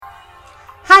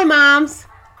moms,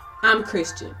 I'm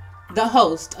Christian, the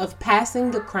host of Passing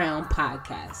the Crown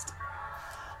podcast.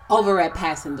 Over at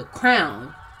Passing the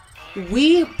Crown,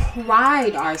 we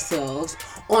pride ourselves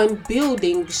on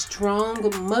building strong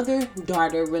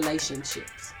mother-daughter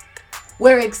relationships.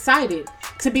 We're excited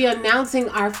to be announcing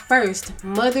our first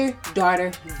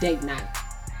mother-daughter date night.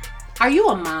 Are you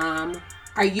a mom?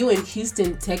 Are you in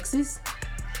Houston, Texas?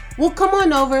 Well, come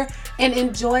on over and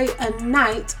enjoy a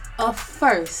night of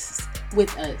firsts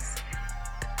with us.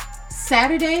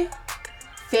 Saturday,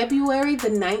 February the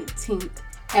 19th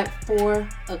at 4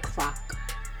 o'clock.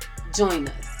 Join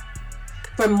us.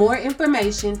 For more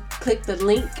information, click the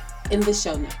link in the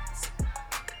show notes.